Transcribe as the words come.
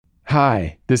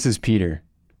Hi, this is Peter,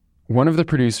 one of the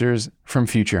producers from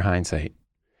Future Hindsight.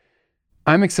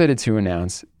 I'm excited to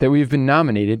announce that we've been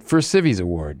nominated for a Civies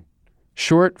Award,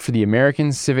 short for the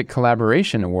American Civic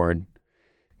Collaboration Award.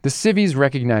 The Civies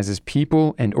recognizes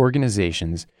people and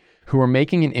organizations who are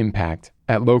making an impact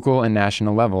at local and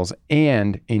national levels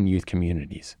and in youth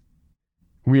communities.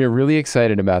 We are really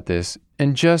excited about this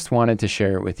and just wanted to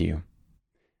share it with you.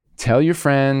 Tell your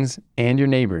friends and your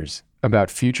neighbors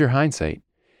about Future Hindsight,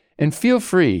 and feel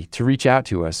free to reach out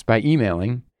to us by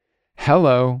emailing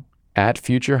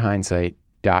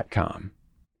hello@futurehindsight.com.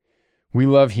 We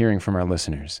love hearing from our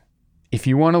listeners. If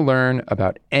you want to learn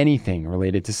about anything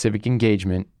related to civic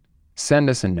engagement, send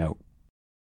us a note.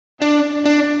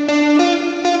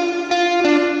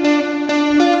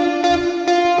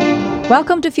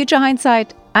 Welcome to Future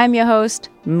Hindsight. I'm your host,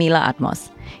 Mila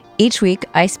Atmos. Each week,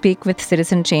 I speak with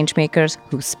citizen changemakers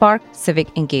who spark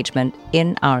civic engagement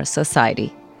in our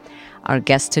society. Our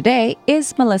guest today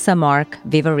is Melissa Mark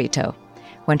Vivarito.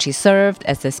 When she served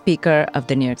as the Speaker of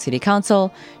the New York City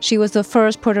Council, she was the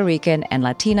first Puerto Rican and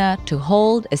Latina to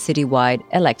hold a citywide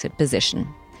elected position.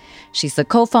 She's the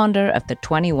co-founder of the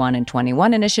 21 and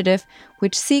 21 initiative,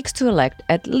 which seeks to elect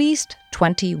at least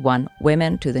 21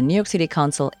 women to the New York City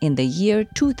Council in the year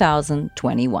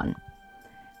 2021.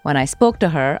 When I spoke to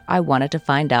her, I wanted to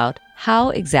find out how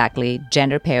exactly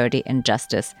gender parity and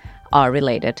justice are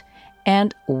related,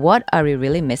 and what are we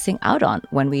really missing out on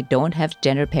when we don't have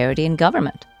gender parity in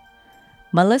government?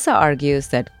 Melissa argues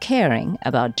that caring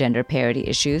about gender parity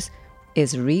issues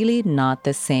is really not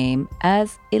the same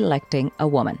as electing a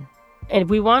woman. And if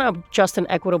we want a just and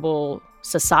equitable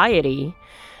society,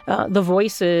 the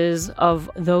voices of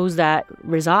those that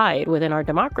reside within our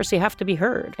democracy have to be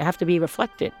heard, have to be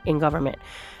reflected in government.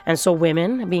 And so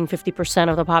women, being 50%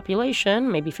 of the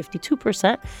population, maybe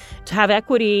 52%, to have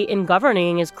equity in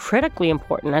governing is critically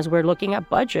important as we're looking at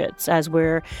budgets, as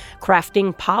we're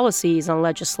crafting policies and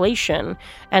legislation.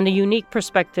 And the unique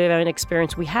perspective and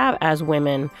experience we have as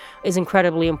women is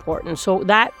incredibly important. So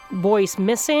that voice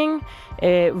missing,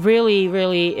 it really,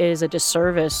 really is a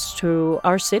disservice to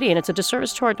our city, and it's a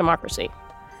disservice to our democracy.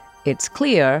 It's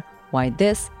clear why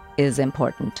this is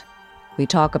important. We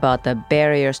talk about the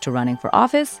barriers to running for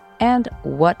office and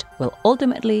what will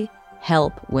ultimately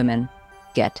help women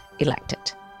get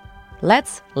elected.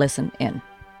 Let's listen in.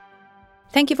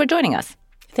 Thank you for joining us.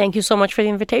 Thank you so much for the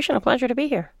invitation. A pleasure to be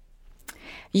here.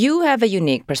 You have a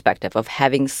unique perspective of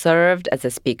having served as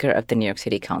a Speaker of the New York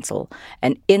City Council,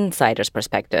 an insider's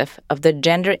perspective of the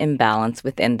gender imbalance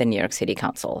within the New York City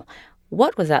Council.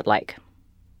 What was that like?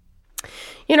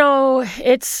 You know,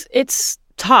 it's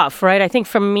tough, right? I think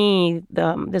for me,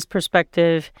 this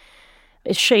perspective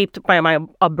is shaped by my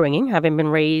upbringing, having been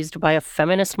raised by a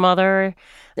feminist mother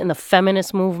in the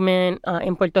feminist movement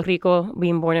in Puerto Rico,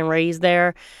 being born and raised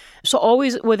there. So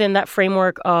always within that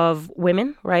framework of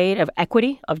women, right, of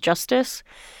equity, of justice.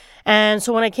 And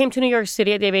so when I came to New York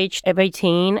City at the age of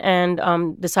 18 and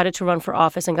decided to run for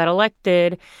office and got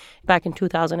elected back in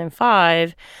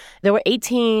 2005, there were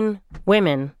 18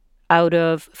 women out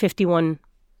of 51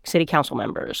 city council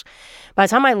members. By the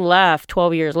time I left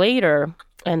 12 years later,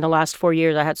 and the last 4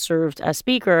 years I had served as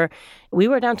Speaker, we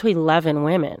were down to 11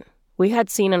 women. We had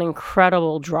seen an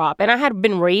incredible drop. And I had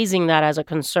been raising that as a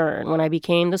concern. When I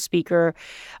became the Speaker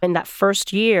in that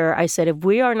first year, I said, if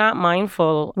we are not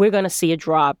mindful, we're going to see a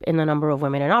drop in the number of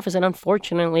women in office. And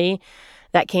unfortunately,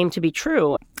 that came to be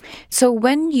true. So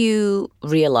when you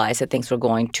realized that things were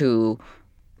going to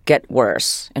get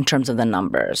worse in terms of the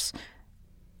numbers,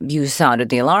 you sounded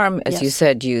the alarm. As Yes. you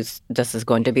said, this is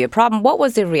going to be a problem. What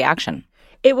was the reaction?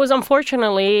 It was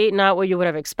unfortunately not what you would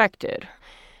have expected.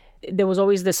 There was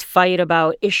always this fight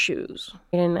about issues.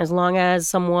 And as long as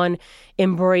someone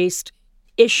embraced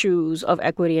issues of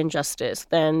equity and justice,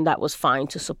 then that was fine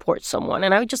to support someone.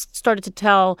 And I just started to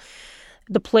tell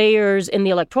the players in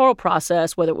the electoral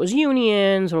process, whether it was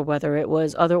unions or whether it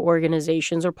was other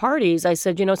organizations or parties, I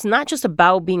said, it's not just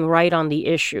about being right on the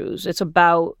issues. It's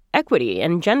about equity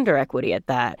and gender equity at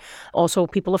that. Also,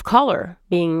 people of color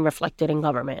being reflected in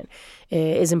government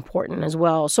is important as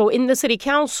well. So in the city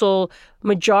council,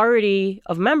 majority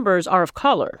of members are of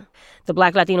color. The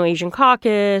Black, Latino, Asian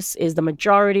caucus is the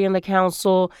majority in the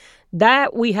council.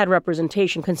 That we had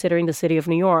representation, considering the city of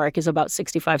New York is about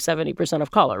 65-70%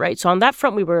 of color, right? So on that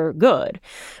front, we were good.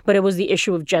 But it was the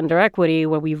issue of gender equity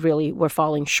where we really were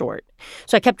falling short.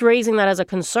 So I kept raising that as a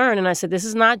concern. And I said, this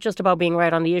is not just about being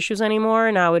right on the issues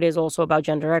anymore. Now it is also about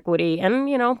gender equity.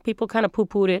 And, people kind of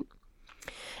poo-pooed it.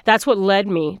 that's what led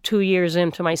me 2 years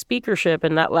into my speakership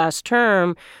in that last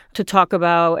term to talk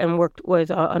about and worked with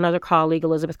another colleague,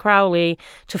 Elizabeth Crowley,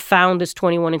 to found this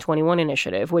 21 in 21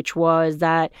 initiative, which was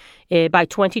that by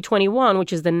 2021,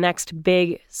 which is the next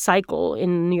big cycle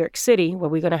in New York City, where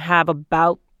we're going to have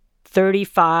about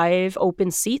 35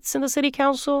 open seats in the city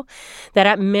council, that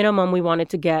at minimum we wanted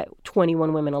to get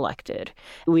 21 women elected.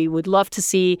 We would love to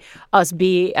see us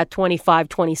be at 25,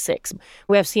 26.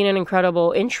 We have seen an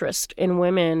incredible interest in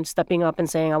women stepping up and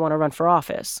saying, I want to run for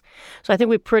office. So I think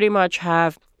we pretty much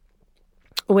have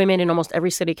women in almost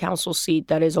every city council seat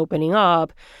that is opening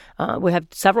up. We have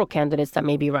several candidates that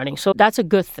may be running. So that's a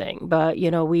good thing. But,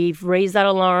 we've raised that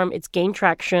alarm. It's gained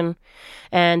traction.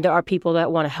 And there are people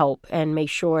that want to help and make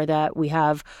sure that we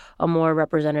have a more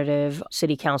representative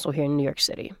city council here in New York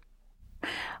City.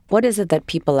 What is it that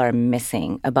people are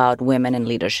missing about women in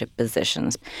leadership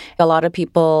positions? A lot of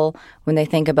people, when they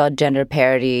think about gender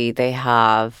parity, they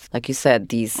have, like you said,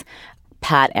 these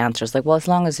pat answers like, well, as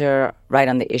long as you're right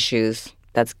on the issues,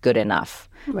 that's good enough.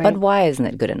 Right. But why isn't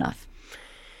it good enough?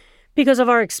 Because of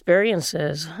our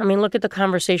experiences. I mean, look at the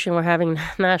conversation we're having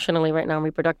nationally right now on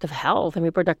reproductive health and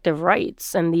reproductive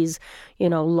rights and these,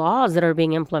 laws that are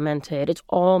being implemented. It's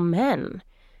all men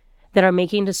that are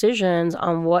making decisions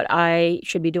on what I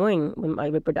should be doing with my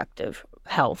reproductive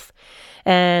health.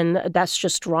 And that's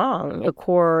just wrong. A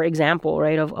core example,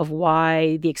 right, of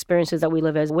why the experiences that we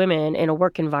live as women in a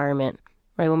work environment,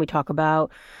 right, when we talk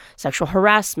about sexual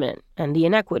harassment and the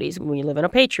inequities. We live in a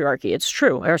patriarchy. It's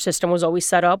true. Our system was always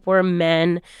set up where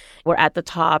men were at the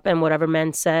top and whatever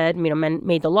men said, men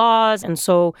made the laws. And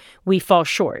so we fall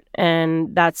short.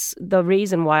 And that's the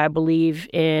reason why I believe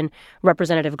in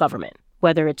representative government,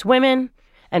 whether it's women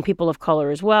and people of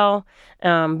color as well.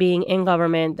 Being in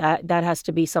government, that has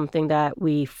to be something that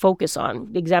we focus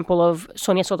on. The example of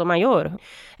Sonia Sotomayor,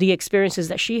 the experiences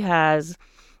that she has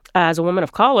as a woman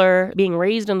of color, being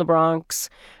raised in the Bronx,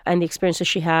 and the experiences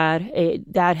she had,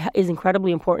 that is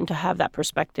incredibly important to have that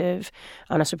perspective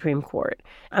on a Supreme Court.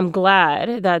 I'm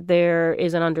glad that there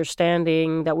is an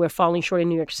understanding that we're falling short in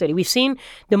New York City. We've seen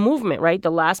the movement, right? The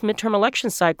last midterm election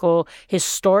cycle,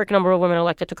 historic number of women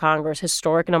elected to Congress,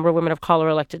 historic number of women of color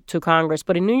elected to Congress.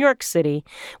 But in New York City,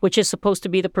 which is supposed to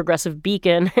be the progressive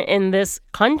beacon in this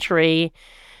country,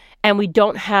 and we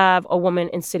don't have a woman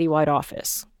in citywide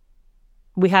office.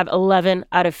 We have 11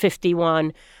 out of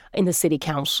 51 in the city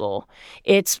council.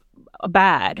 It's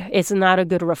bad. It's not a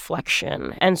good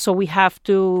reflection. And so we have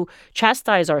to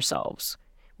chastise ourselves.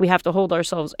 We have to hold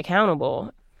ourselves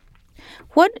accountable.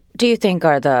 What do you think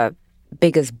are the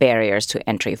biggest barriers to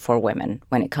entry for women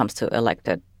when it comes to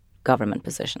elected government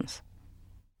positions?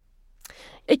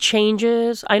 It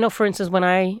changes. I know, for instance, when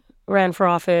I ran for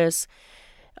office,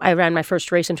 I ran my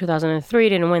first race in 2003,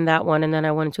 didn't win that one, and then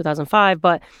I won in 2005.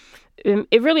 But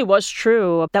it really was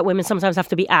true that women sometimes have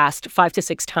to be asked 5 to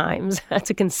 6 times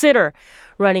to consider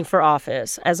running for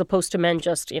office, as opposed to men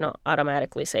just,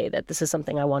 automatically say that this is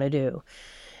something I want to do.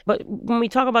 But when we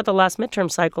talk about the last midterm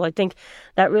cycle, I think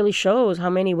that really shows how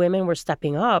many women were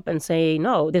stepping up and saying,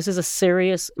 no, this is a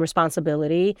serious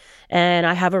responsibility, and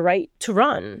I have a right to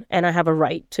run, and I have a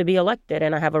right to be elected,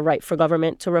 and I have a right for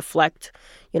government to reflect,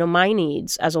 my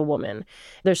needs as a woman.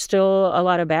 There's still a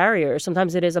lot of barriers.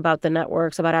 Sometimes it is about the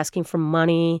networks, about asking for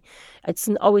money. It's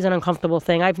always an uncomfortable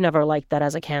thing. I've never liked that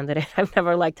as a candidate. I've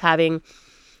never liked having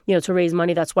to raise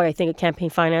money. That's why I think a campaign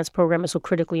finance program is so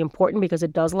critically important, because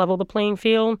it does level the playing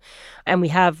field. And we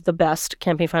have the best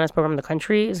campaign finance program in the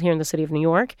country is here in the city of New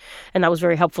York. And that was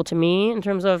very helpful to me in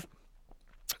terms of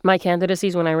my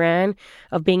candidacies when I ran,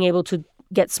 of being able to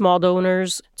get small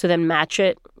donors to then match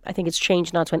it. I think it's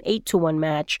changed now to an 8-to-1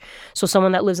 match. So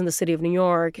someone that lives in the city of New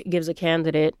York gives a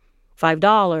candidate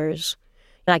 $5.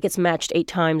 That gets matched 8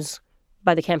 times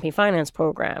by the campaign finance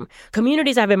program.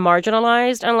 Communities that have been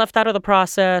marginalized and left out of the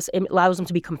process, it allows them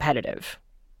to be competitive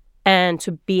and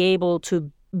to be able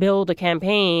to build a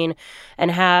campaign and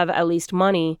have at least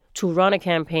money to run a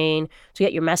campaign, to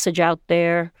get your message out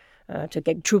there, to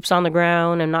get troops on the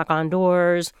ground and knock on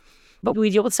doors. But we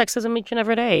deal with sexism each and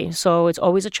every day. So it's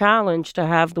always a challenge to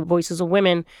have the voices of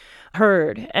women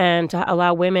heard and to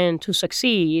allow women to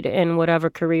succeed in whatever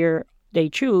career they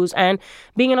choose. And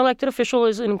being an elected official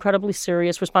is an incredibly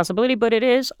serious responsibility, but it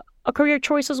is a career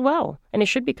choice as well. And it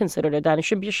should be considered that. It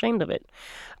shouldn't be ashamed of it.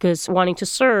 Because wanting to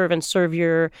serve and serve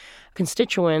your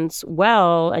constituents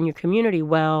well and your community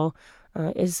well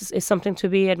is something to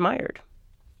be admired.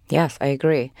 Yes, I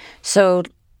agree. So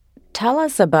tell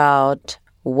us about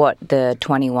what the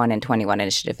 21 in 21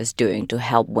 initiative is doing to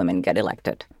help women get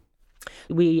elected.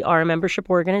 We are a membership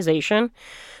organization,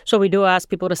 so we do ask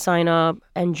people to sign up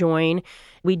and join.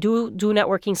 We do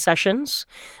networking sessions.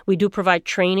 We do provide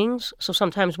trainings. So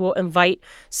sometimes we'll invite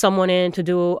someone in to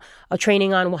do a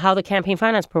training on how the campaign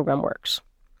finance program works.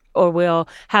 Or we'll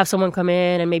have someone come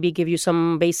in and maybe give you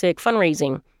some basic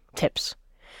fundraising tips.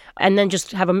 And then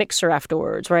just have a mixer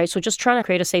afterwards, right? So just trying to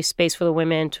create a safe space for the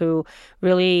women to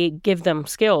really give them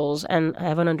skills and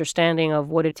have an understanding of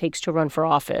what it takes to run for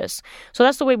office. So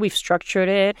that's the way we've structured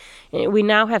it. We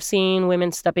now have seen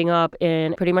women stepping up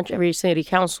in pretty much every city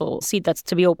council seat that's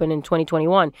to be open in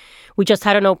 2021. We just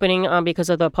had an opening because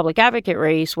of the public advocate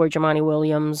race where Jumaane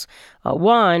Williams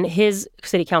won. His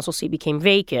city council seat became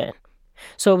vacant.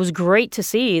 So it was great to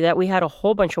see that we had a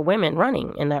whole bunch of women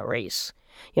running in that race.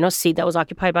 Seat that was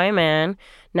occupied by a man.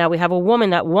 Now we have a woman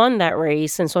that won that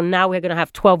race. And so now we're going to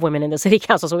have 12 women in the city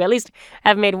council. So we at least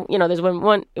have made, there's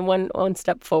one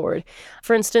step forward.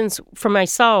 For instance, for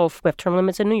myself, we have term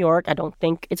limits in New York. I don't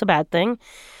think it's a bad thing.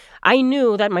 I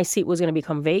knew that my seat was going to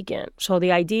become vacant. So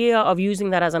the idea of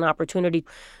using that as an opportunity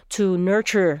to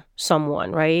nurture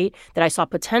someone, right, that I saw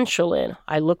potential in,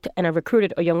 I looked and I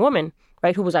recruited a young woman,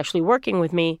 right, who was actually working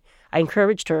with me. I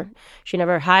encouraged her. She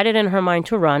never had it in her mind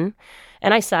to run.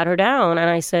 And I sat her down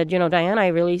and I said, Diana, I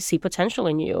really see potential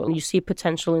in you. And you see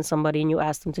potential in somebody and you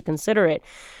asked them to consider it.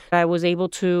 I was able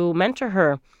to mentor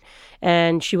her.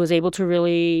 And she was able to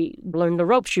really learn the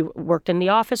ropes. She worked in the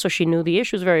office, so she knew the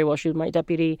issues very well. She was my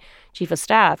deputy chief of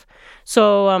staff.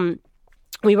 So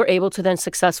we were able to then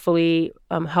successfully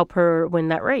help her win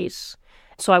that race.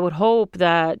 So I would hope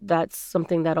that that's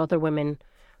something that other women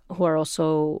who are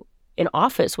also in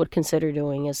office would consider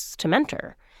doing, is to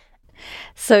mentor.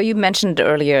 So you mentioned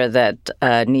earlier that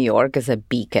New York is a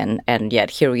beacon, and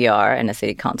yet here we are in a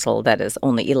city council that is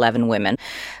only 11 women.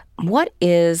 What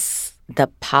is the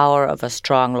power of a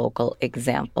strong local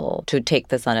example to take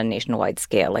this on a nationwide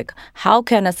scale? Like, how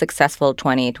can a successful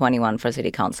 2021 for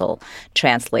city council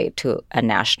translate to a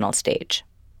national stage?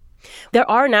 There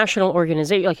are national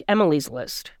organizations like Emily's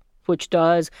List, which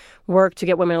does work to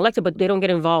get women elected, but they don't get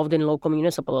involved in local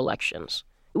municipal elections.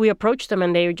 We approach them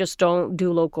and they just don't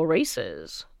do local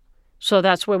races. So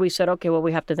that's where we said, okay, well,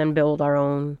 we have to then build our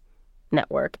own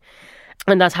network.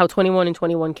 And that's how 21 and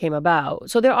 21 came about.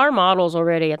 So there are models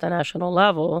already at the national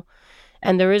level,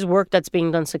 and there is work that's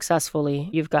being done successfully.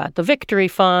 You've got the Victory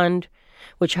Fund,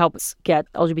 which helps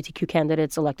get LGBTQ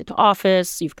candidates elected to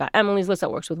office. You've got Emily's List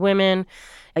that works with women.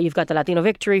 You've got the Latino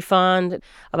Victory Fund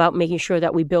about making sure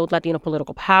that we build Latino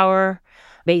political power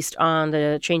based on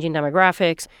the changing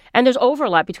demographics. And there's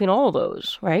overlap between all of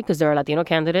those, right? Because there are Latino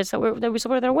candidates that we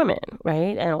support that are women,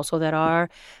 right? And also that are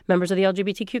members of the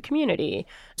LGBTQ community.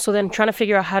 So then trying to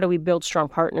figure out how do we build strong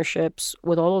partnerships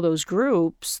with all of those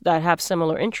groups that have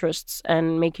similar interests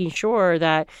and making sure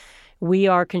that we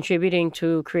are contributing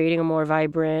to creating a more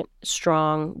vibrant,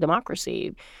 strong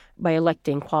democracy by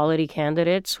electing quality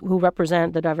candidates who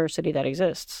represent the diversity that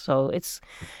exists. So it's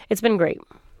been great.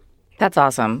 That's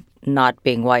awesome. Not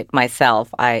being white myself,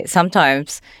 I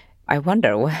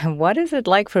wonder, what is it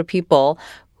like for people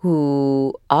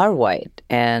who are white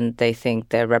and they think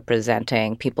they're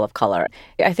representing people of color?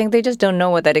 I think they just don't know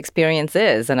what that experience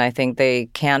is. And I think they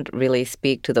can't really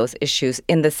speak to those issues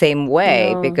in the same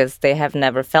way because they have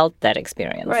never felt that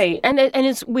experience. Right. And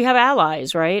we have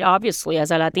allies, right? Obviously, as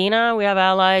a Latina, we have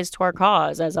allies to our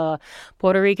cause. As a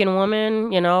Puerto Rican woman,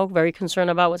 very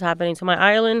concerned about what's happening to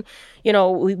my island,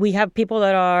 we have people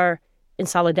that are in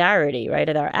solidarity, right?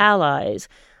 That are allies.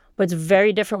 But it's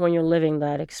very different when you're living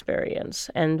that experience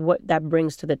and what that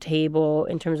brings to the table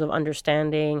in terms of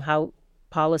understanding how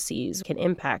policies can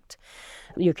impact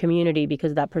your community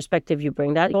because of that perspective you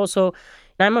bring. That also,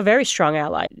 I'm a very strong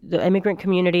ally. The immigrant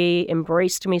community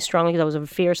embraced me strongly because I was a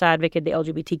fierce advocate. The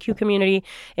LGBTQ community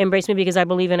embraced me because I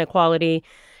believe in equality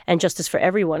and justice for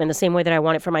everyone. In the same way that I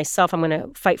want it for myself, I'm going to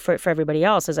fight for it for everybody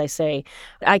else, as I say.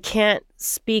 I can't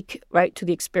speak, right, to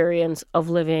the experience of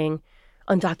living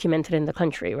undocumented in the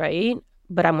country, right?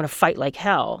 But I'm going to fight like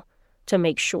hell to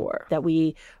make sure that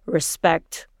we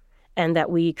respect and that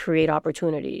we create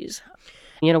opportunities.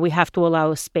 We have to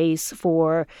allow a space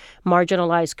for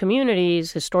marginalized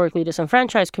communities, historically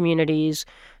disenfranchised communities,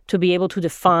 to be able to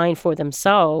define for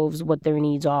themselves what their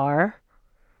needs are,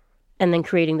 and then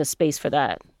creating the space for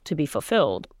that to be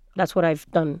fulfilled. That's what I've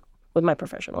done with my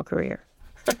professional career.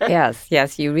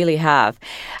 Yes, you really have.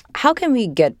 How can we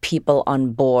get people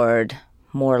on board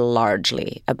more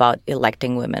largely about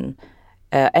electing women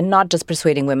and not just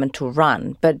persuading women to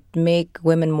run, but make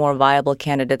women more viable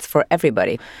candidates for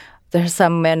everybody? There are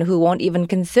some men who won't even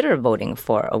consider voting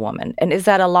for a woman. And is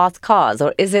that a lost cause?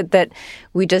 Or is it that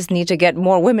we just need to get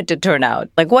more women to turn out?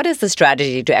 Like, what is the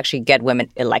strategy to actually get women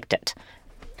elected?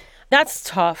 That's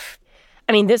tough.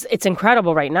 I mean, it's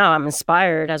incredible right now. I'm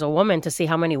inspired as a woman to see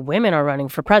how many women are running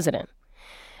for president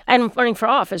and running for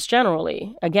office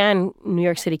generally. Again, New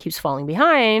York City keeps falling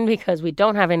behind because we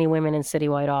don't have any women in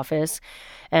citywide office.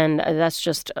 And that's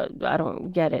just, I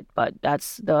don't get it, but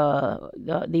that's the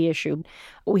issue.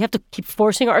 We have to keep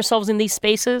forcing ourselves in these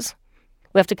spaces.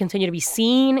 We have to continue to be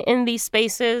seen in these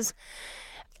spaces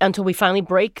until we finally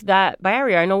break that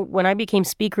barrier. I know when I became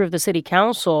Speaker of the City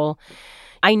Council,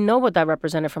 I know what that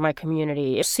represented for my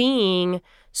community. Seeing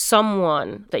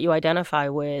someone that you identify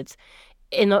with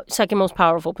in the second most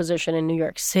powerful position in New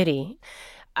York City,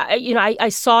 I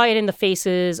saw it in the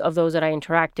faces of those that I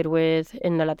interacted with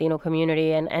in the Latino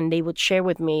community, and they would share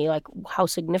with me like how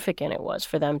significant it was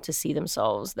for them to see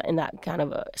themselves in that kind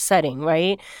of a setting,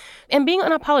 right? And being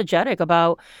unapologetic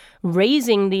about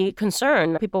raising the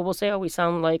concern. People will say, oh, we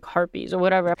sound like harpies or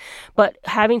whatever, but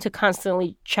having to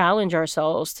constantly challenge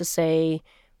ourselves to say,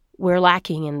 we're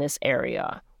lacking in this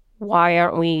area. Why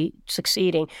aren't we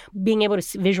succeeding? Being able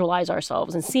to visualize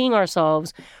ourselves and seeing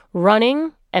ourselves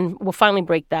running, and we'll finally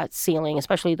break that ceiling,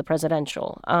 especially the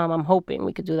presidential. I'm hoping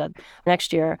we could do that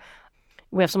next year.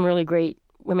 We have some really great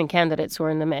women candidates who are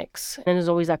in the mix. And there's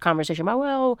always that conversation about,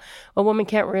 well, a woman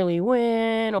can't really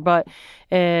win. But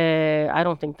I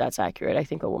don't think that's accurate. I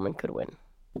think a woman could win.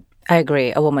 I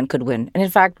agree. A woman could win. And in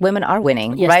fact, women are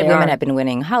winning, yes, right? Women are. have been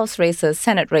winning House races,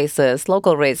 Senate races,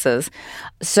 local races.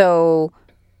 So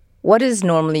what is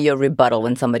normally your rebuttal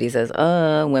when somebody says,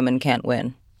 women can't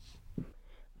win?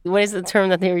 What is the term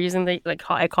that they were using?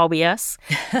 I call BS.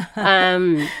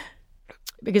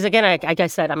 Because again, like I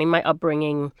said, I mean, my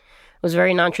upbringing was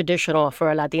very non-traditional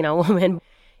for a Latina woman.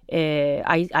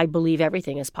 I believe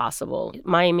everything is possible.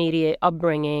 My immediate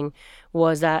upbringing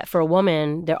was that for a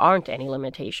woman, there aren't any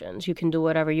limitations. You can do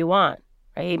whatever you want,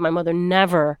 right? My mother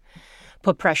never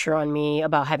put pressure on me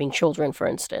about having children, for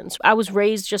instance. I was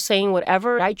raised just saying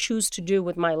whatever I choose to do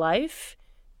with my life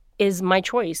is my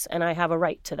choice, and I have a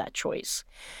right to that choice.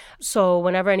 So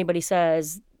whenever anybody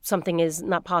says something is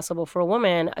not possible for a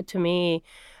woman, to me,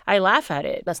 I laugh at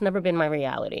it. That's never been my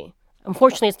reality.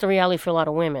 Unfortunately, it's the reality for a lot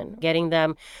of women. Getting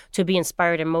them to be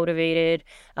inspired and motivated,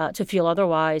 to feel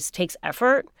otherwise takes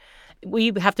effort.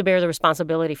 We have to bear the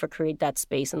responsibility for create that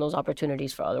space and those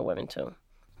opportunities for other women too.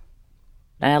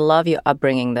 And I love your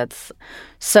upbringing that's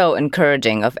so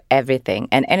encouraging of everything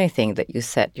and anything that you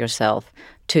set yourself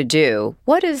to do.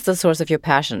 What is the source of your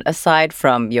passion aside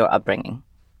from your upbringing?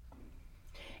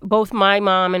 Both my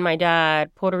mom and my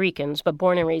dad, Puerto Ricans, but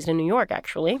born and raised in New York,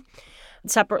 actually.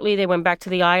 Separately, they went back to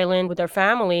the island with their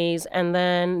families, and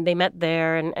then they met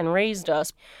there and raised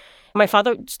us. My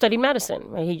father studied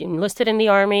medicine. He enlisted in the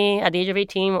Army at the age of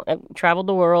 18, traveled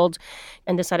the world,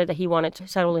 and decided that he wanted to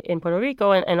settle in Puerto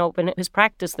Rico and open his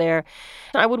practice there.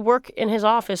 I would work in his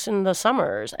office in the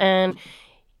summers, and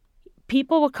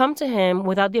people would come to him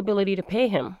without the ability to pay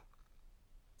him,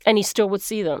 and he still would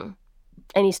see them,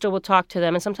 and he still would talk to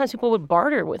them. And sometimes people would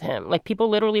barter with him. Like, people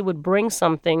literally would bring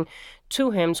something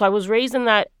to him. So I was raised in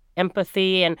that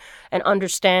empathy and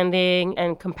understanding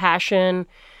and compassion.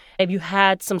 If you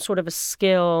had some sort of a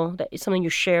skill, that is something you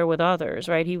share with others,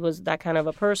 right? He was that kind of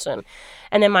a person.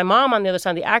 And then my mom, on the other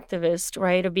side, the activist,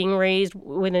 right, of being raised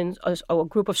within a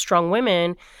group of strong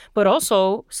women, but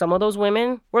also some of those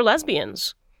women were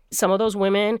lesbians. Some of those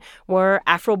women were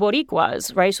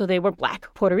Afro-Boricuas, right? So they were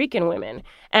Black Puerto Rican women.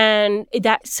 And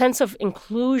that sense of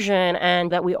inclusion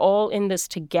and that we all in this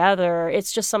together,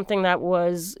 it's just something that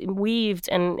was weaved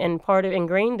and part of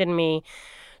ingrained in me.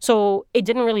 So it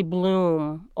didn't really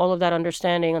bloom, all of that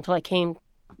understanding, until I came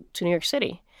to New York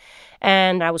City.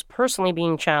 And I was personally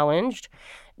being challenged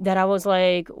that I was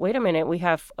like, wait a minute, we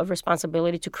have a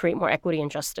responsibility to create more equity and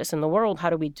justice in the world.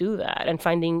 How do we do that? And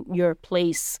finding your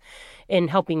place in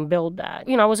helping build that.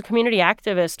 You know, I was a community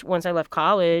activist once I left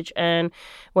college, and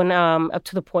when up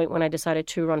to the point when I decided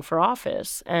to run for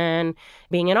office. And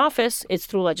being in office, it's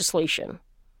through legislation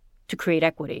to create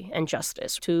equity and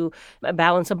justice, to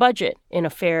balance a budget in a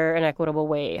fair and equitable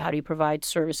way. How do you provide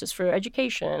services for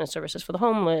education and services for the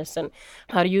homeless? And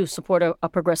how do you support a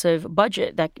progressive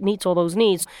budget that meets all those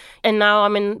needs? And now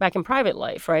I'm back in private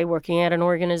life, right? Working at an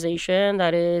organization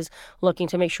that is looking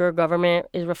to make sure government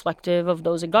is reflective of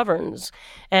those it governs,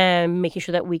 and making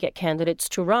sure that we get candidates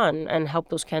to run and help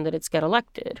those candidates get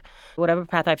elected. Whatever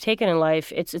path I've taken in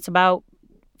life, it's about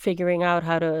figuring out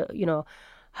how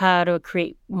to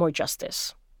create more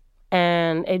justice.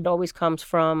 And it always comes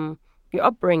from your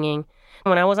upbringing,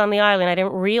 When I was on the island, I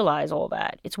didn't realize all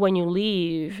that. It's when you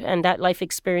leave and that life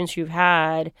experience you've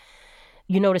had,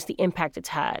 you notice the impact it's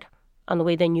had on the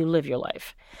way then you live your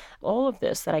life. All of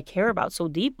this that I care about so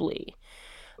deeply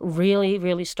really,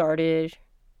 really started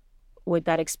with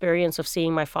that experience of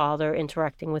seeing my father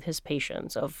interacting with his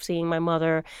patients, of seeing my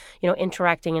mother,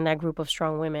 interacting in that group of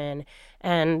strong women.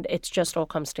 And it's just all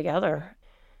comes together.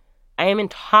 I am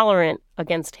intolerant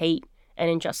against hate and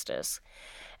injustice.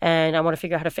 And I want to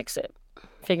figure out how to fix it,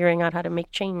 figuring out how to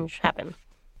make change happen.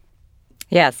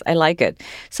 Yes, I like it.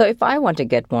 So if I want to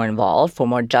get more involved for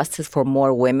more justice for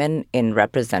more women in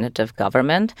representative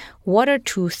government, what are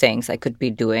 2 things I could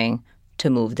be doing to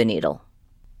move the needle?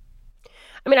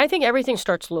 I think everything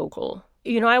starts local.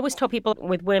 I always tell people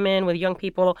with women, with young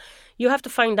people, you have to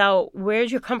find out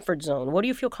where's your comfort zone. What do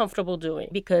you feel comfortable doing?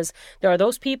 Because there are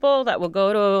those people that will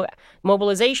go to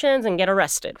mobilizations and get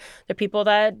arrested. There are people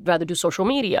that rather do social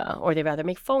media, or they rather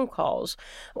make phone calls,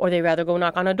 or they rather go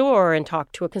knock on a door and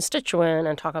talk to a constituent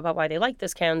and talk about why they like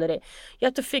this candidate. You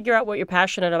have to figure out what you're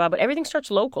passionate about, but everything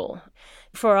starts local.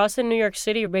 For us in New York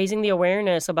City, raising the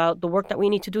awareness about the work that we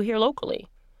need to do here locally.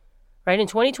 Right? In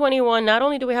 2021, not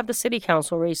only do we have the city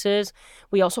council races,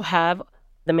 we also have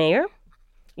the mayor,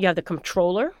 you have the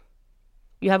comptroller,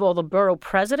 you have all the borough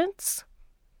presidents,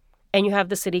 and you have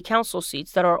the city council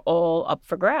seats that are all up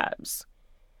for grabs.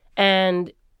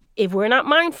 And if we're not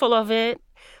mindful of it,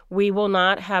 we will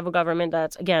not have a government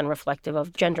that's, again, reflective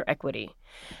of gender equity.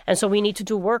 And so we need to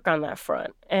do work on that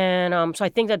front. And so I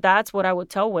think that's what I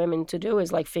would tell women to do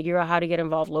is figure out how to get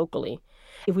involved locally.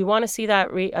 If we want to see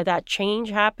that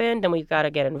change happen, then we've got to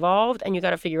get involved, and you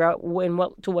got to figure out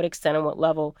to what extent and what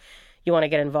level you want to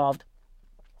get involved.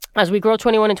 As we grow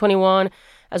 21 and 21,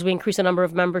 as we increase the number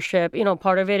of membership,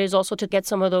 part of it is also to get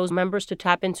some of those members to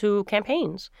tap into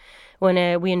campaigns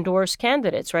when we endorse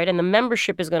candidates, right? And the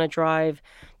membership is going to drive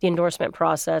the endorsement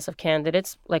process of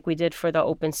candidates, like we did for the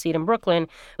open seat in Brooklyn.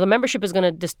 The membership is going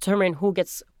to determine who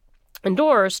gets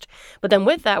endorsed, but then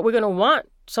with that, we're going to want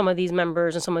some of these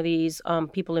members and some of these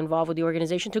people involved with the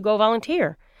organization to go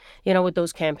volunteer, with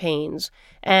those campaigns.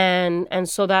 And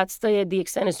so that's the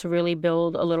extent is to really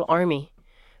build a little army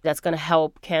that's going to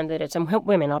help candidates and help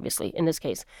women, obviously, in this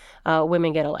case,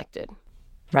 women get elected.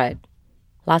 Right.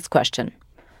 Last question.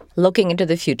 Looking into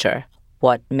the future,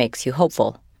 what makes you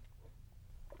hopeful?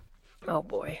 Oh,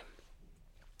 boy.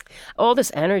 All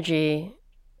this energy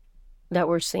that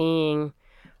we're seeing,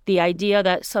 the idea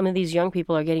that some of these young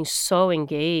people are getting so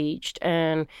engaged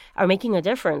and are making a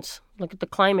difference. Look at the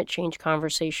climate change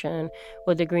conversation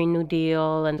with the Green New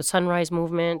Deal and the Sunrise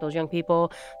Movement, those young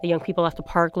people, the young people after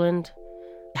Parkland,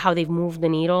 how they've moved the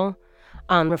needle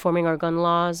on reforming our gun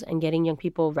laws and getting young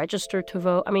people registered to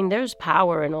vote. There's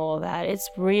power in all of that. It's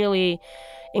really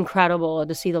incredible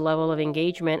to see the level of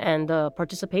engagement and the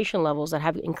participation levels that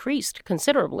have increased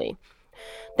considerably.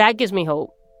 That gives me hope,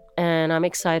 and I'm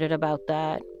excited about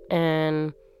that.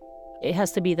 And it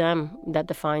has to be them that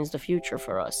defines the future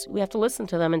for us. We have to listen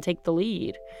to them and take the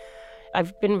lead.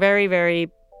 I've been very,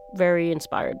 very, very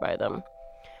inspired by them.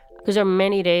 Because there are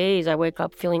many days I wake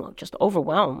up feeling just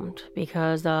overwhelmed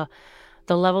because the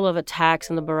level of attacks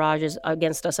and the barrages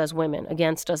against us as women,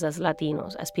 against us as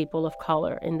Latinos, as people of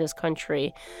color in this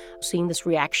country, seeing this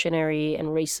reactionary and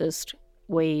racist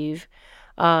wave,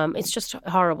 it's just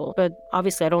horrible. But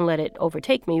obviously I don't let it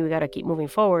overtake me. We got to keep moving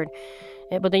forward.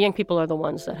 But the young people are the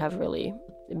ones that have really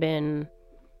been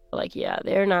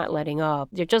they're not letting up.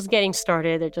 They're just getting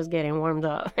started. They're just getting warmed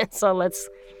up. So let's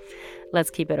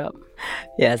keep it up.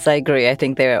 Yes, I agree. I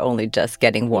think they're only just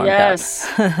getting warmed up.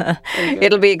 Yes.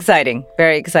 It'll be exciting.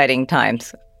 Very exciting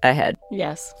times ahead.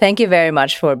 Yes. Thank you very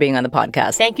much for being on the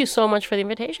podcast. Thank you so much for the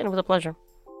invitation. It was a pleasure.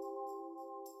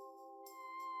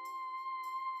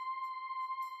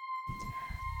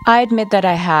 I admit that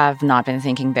I have not been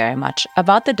thinking very much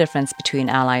about the difference between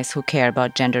allies who care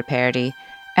about gender parity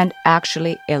and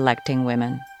actually electing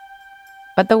women.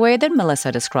 But the way that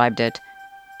Melissa described it,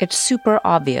 it's super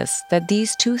obvious that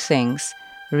these 2 things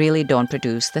really don't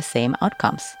produce the same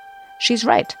outcomes. She's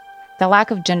right. The lack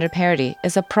of gender parity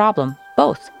is a problem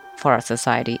both for our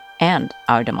society and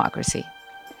our democracy.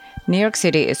 New York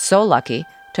City is so lucky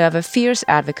to have a fierce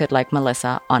advocate like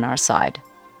Melissa on our side.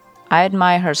 I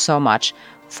admire her so much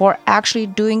for actually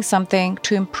doing something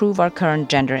to improve our current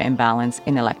gender imbalance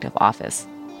in elective office.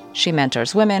 She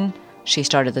mentors women, she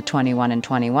started the 21 and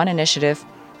 21 initiative,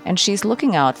 and she's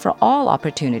looking out for all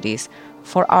opportunities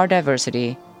for our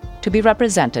diversity to be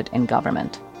represented in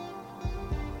government.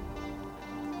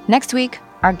 Next week,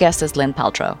 our guest is Lynn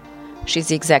Peltro. She's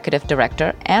the executive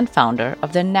director and founder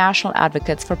of the National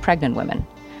Advocates for Pregnant Women.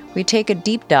 We take a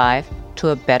deep dive to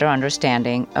a better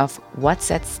understanding of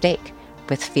what's at stake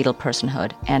with fetal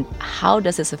personhood, and how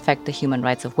does this affect the human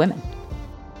rights of women?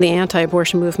 The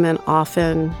anti-abortion movement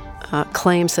often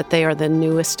claims that they are the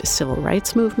newest civil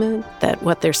rights movement, that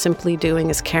what they're simply doing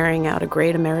is carrying out a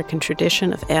great American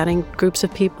tradition of adding groups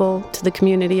of people to the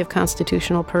community of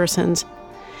constitutional persons.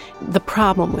 The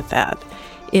problem with that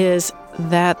is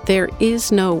that there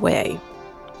is no way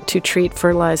to treat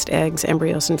fertilized eggs,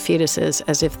 embryos, and fetuses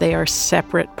as if they are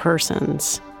separate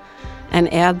persons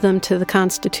and add them to the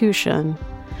Constitution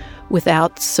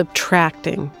without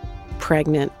subtracting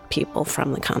pregnant people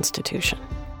from the Constitution.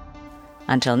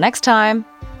 Until next time,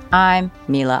 I'm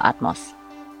Mila Atmos.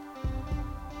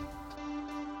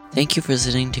 Thank you for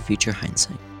listening to Future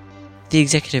Hindsight. The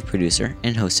executive producer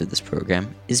and host of this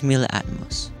program is Mila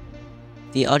Atmos.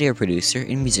 The audio producer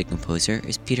and music composer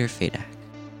is Peter Fadak.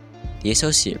 The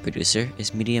associate producer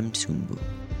is Miriam Tsumbu.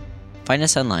 Find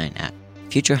us online at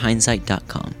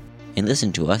futurehindsight.com and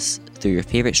listen to us through your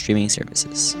favorite streaming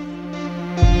services.